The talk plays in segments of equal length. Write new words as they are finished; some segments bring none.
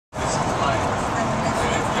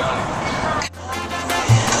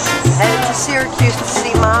to Syracuse to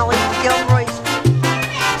see Molly Gilroy's.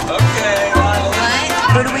 Okay,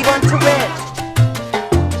 Who do we want to win?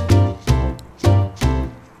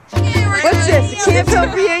 What's this? The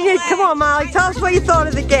Canfield reunion? Come on, Molly. Tell us what you thought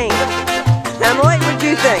of the game. Emily, what do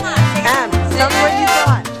you think? Tell me what you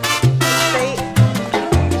thought.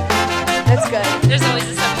 That's good. There's always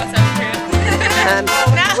a 7-1-7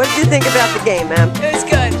 crew. What did you think about the game, ma'am? It was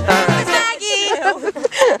good. All right.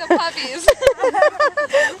 The puppies.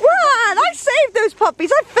 What? I saved those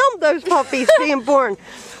puppies. I filmed those puppies being born.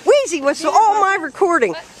 Wheezy was all my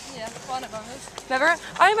recording. Yeah, fun at moments. Remember?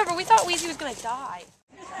 I remember we thought Wheezy was going to die.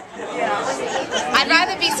 I'd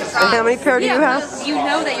rather be surprised. How many pair do you have? You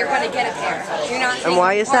know that you're going to get a pair. You're not thinking, And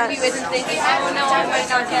why is that? Part of you isn't thinking, oh no, I might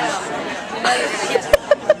not get them. You know you're going to get them.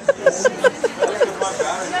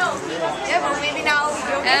 Yeah, but maybe now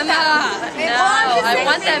you'll get Emma, them. no, I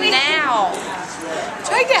want them now.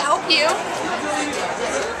 Trying to help you.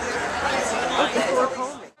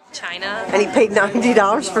 China. And he paid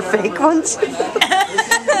 $90 for fake ones? Never.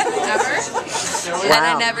 And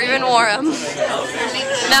I never even wore them.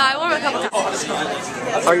 No, I wore them a couple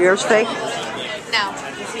times. Are yours fake? No.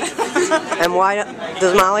 And why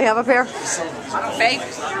does Molly have a pair? Fake?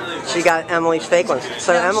 She got Emily's fake ones.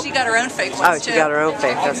 So No, she got her own fake ones. Oh, she got her own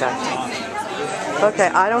fake. Okay. Okay,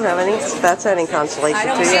 I don't have any. That's any consolation I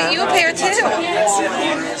don't to see you a pair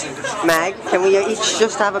too. Mag, can we each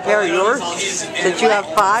just have a pair of yours? Since you have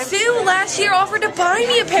 5? Sue last year offered to buy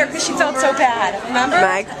me a pair because she felt so bad. Remember?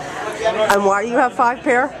 Mag, and why do you have 5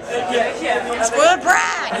 pair? Spoiled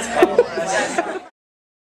brat.